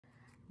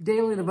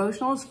Daily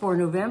Devotionals for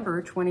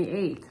November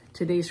 28th.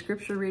 Today's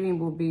scripture reading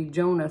will be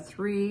Jonah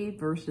 3,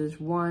 verses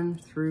 1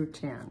 through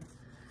 10.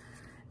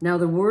 Now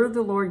the word of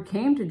the Lord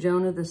came to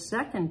Jonah the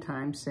second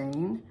time,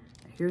 saying,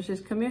 here's his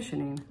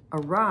commissioning,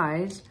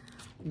 arise,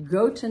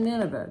 go to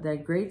Nineveh,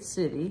 that great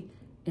city,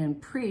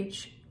 and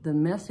preach the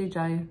message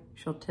I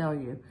shall tell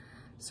you.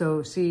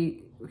 So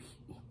see,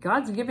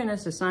 God's giving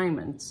us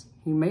assignments.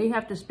 He may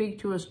have to speak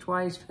to us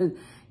twice, but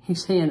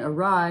he's saying,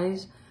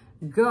 arise,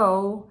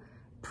 go,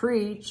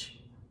 preach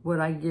what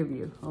I give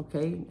you,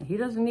 okay? He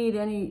doesn't need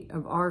any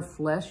of our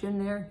flesh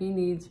in there. He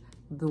needs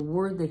the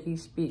word that he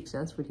speaks.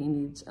 That's what he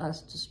needs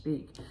us to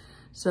speak.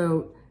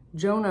 So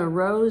Jonah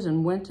arose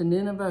and went to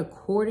Nineveh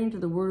according to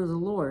the word of the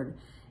Lord.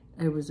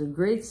 It was a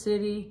great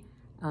city,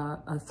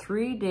 a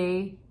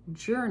 3-day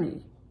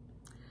journey.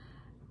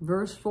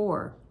 Verse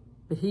 4,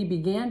 but he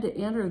began to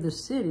enter the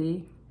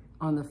city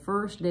on the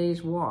first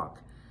day's walk.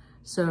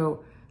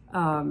 So,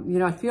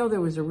 I feel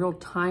there was a real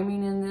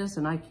timing in this,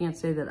 and I can't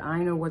say that I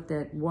know what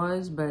that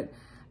was, but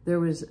there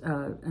was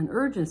an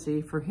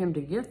urgency for him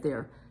to get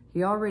there.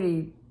 He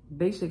already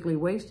basically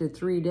wasted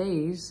 3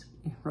 days,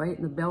 right,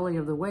 in the belly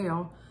of the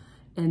whale,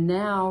 and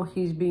now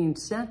he's being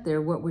sent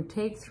there. What would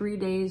take 3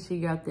 days,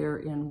 he got there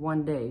in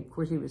 1 day. Of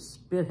course, he was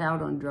spit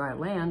out on dry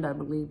land. I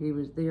believe he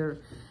was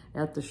there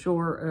at the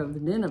shore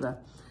of Nineveh.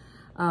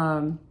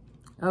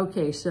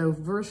 Okay, so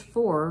verse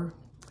 4,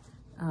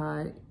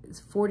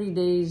 40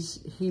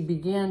 days he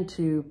began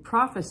to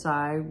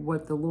prophesy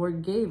what the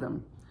Lord gave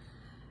him.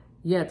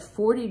 Yet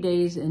 40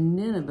 days and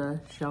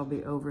Nineveh shall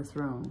be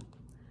overthrown.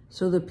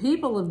 So the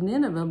people of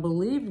Nineveh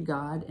believed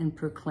God and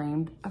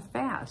proclaimed a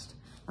fast.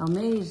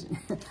 Amazing.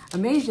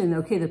 Amazing.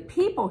 Okay, the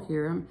people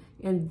hear him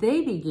and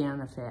they began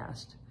a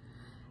fast.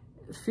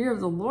 Fear of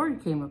the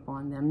Lord came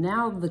upon them.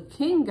 Now the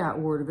king got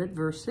word of it,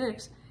 verse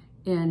 6,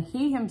 and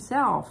he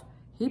himself,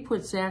 he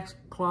put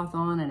sackcloth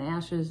on and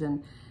ashes,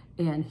 and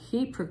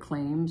he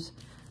proclaims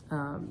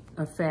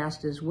a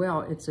fast as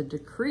well. It's a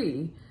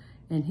decree.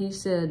 And he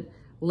said,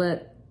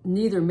 let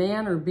neither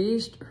man or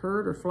beast,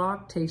 herd or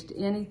flock taste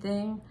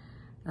anything.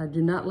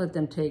 Do not let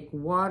them take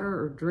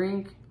water or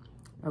drink.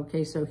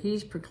 Okay, so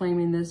he's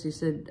proclaiming this. He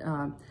said,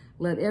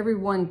 let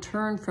everyone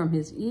turn from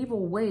his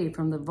evil way,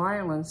 from the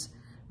violence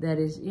that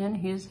is in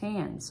his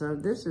hand. So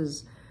this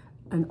is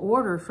an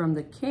order from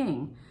the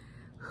king.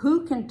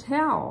 Who can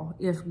tell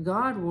if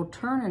God will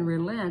turn and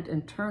relent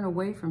and turn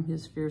away from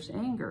his fierce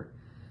anger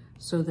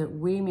so that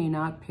we may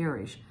not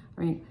perish?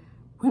 I mean,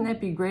 wouldn't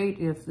that be great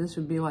if this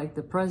would be like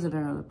the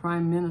president or the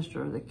prime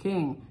minister or the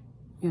king,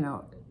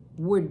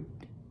 would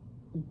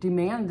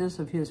demand this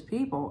of his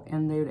people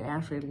and they would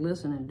actually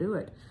listen and do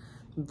it.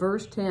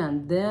 Verse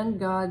 10, then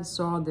God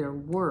saw their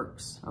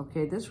works.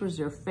 Okay, this was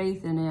their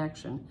faith in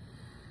action.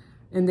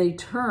 And they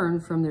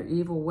turned from their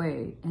evil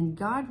way, and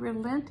God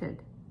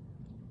relented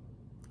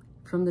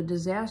from the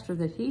disaster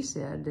that he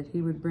said that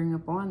he would bring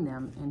upon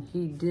them, and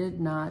he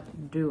did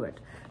not do it.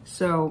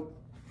 So,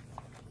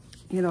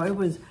 it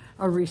was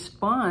a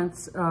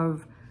response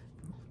of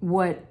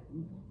what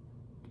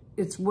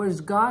it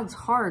was God's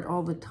heart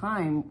all the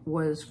time,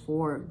 was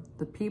for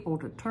the people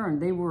to turn.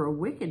 They were a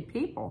wicked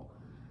people,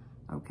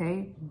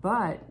 okay?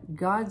 But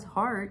God's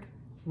heart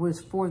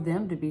was for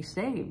them to be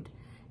saved.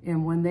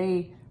 And when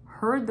they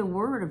heard the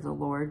word of the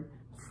Lord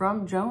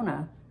from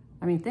Jonah,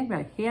 I mean, think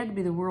about it. He had to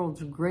be the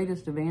world's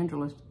greatest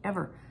evangelist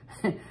ever.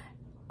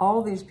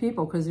 All these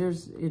people, because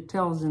it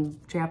tells in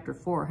chapter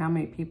 4 how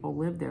many people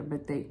lived there,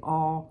 but they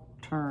all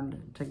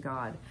turned to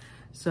God.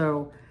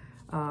 So,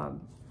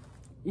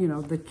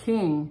 the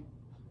king,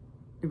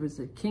 it was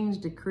the king's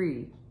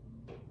decree.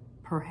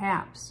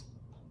 Perhaps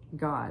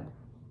God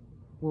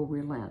will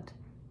relent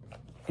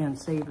and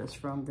save us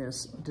from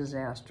this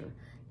disaster.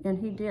 And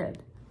he did,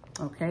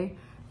 okay?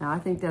 Now, I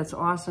think that's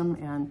awesome.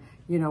 And,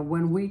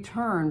 when we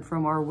turn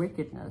from our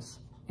wickedness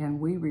and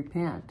we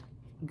repent,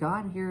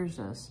 God hears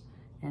us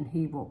and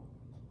he will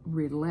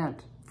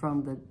relent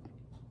from the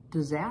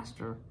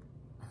disaster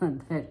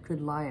that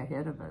could lie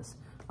ahead of us.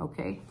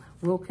 Okay?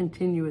 We'll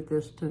continue with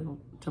this till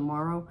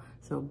tomorrow.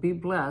 So be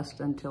blessed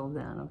until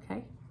then,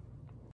 okay?